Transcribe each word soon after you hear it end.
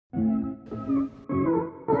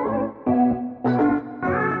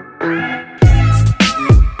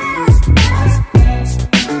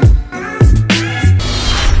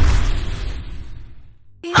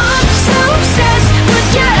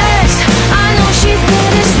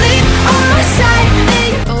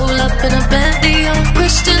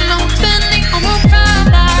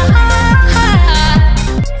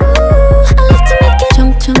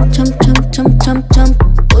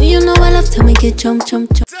Jump,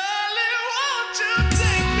 jump, jump.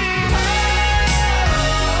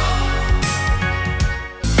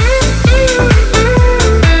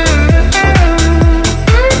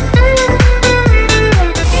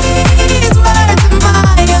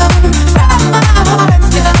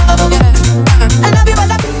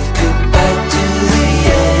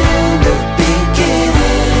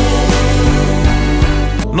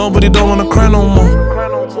 Nobody don't wanna cry no more.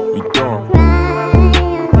 We don't.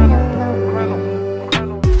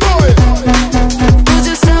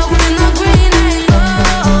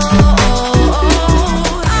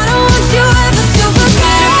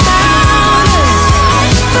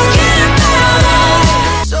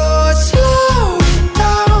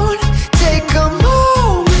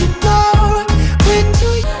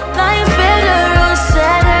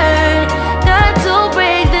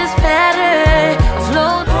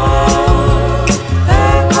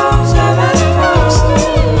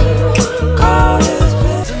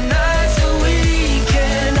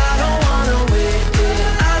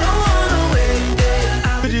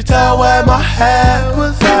 Where my head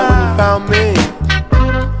was at when you found me.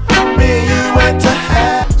 Me and you went to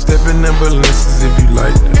hell. Stepping in balances if you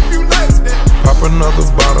like that. Pop another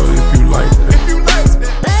bottle if you like that.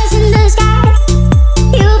 Birds in the sky,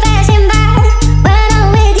 you passing by. When I'm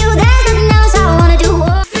with you, there's nothing else I wanna do.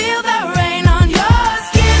 Feel the rain on your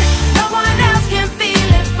skin. No one else can feel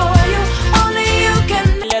it for you. Only you can.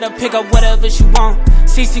 Let her pick up whatever she want.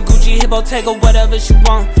 CC Gucci, Hippo, take her whatever she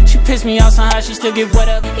want. She pissed me off somehow, she still get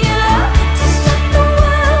whatever. Yeah, just let the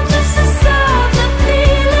world just dissolve the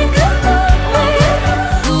feeling.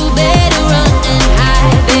 You better run and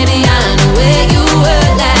hide, baby. I know where you were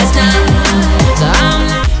last night. So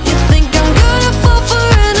you think I'm gonna fall for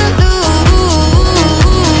an illusion?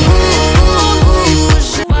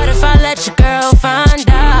 What if I let your girl find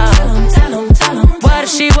out? Tell 'em. What if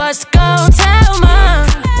she was to go tell mom?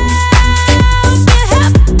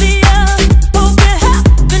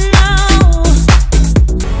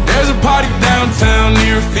 Downtown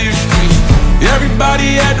near 5th Street. Everybody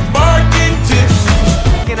at the bar getting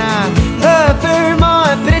tipsy. And I love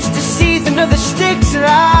Vermont, but it's the season of the sticks, and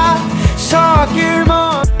I saw your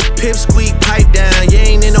mom. Pip squeak, pipe down. You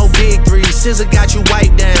ain't in no big three. SZA got you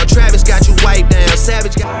wiped down. Travis got you wiped down.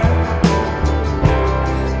 Savage got.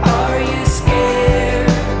 Are you scared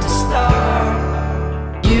to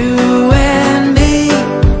start? You and me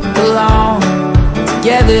belong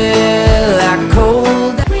together like cold.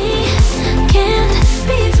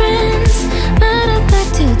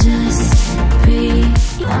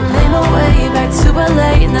 To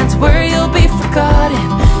LA, and that's where you'll be.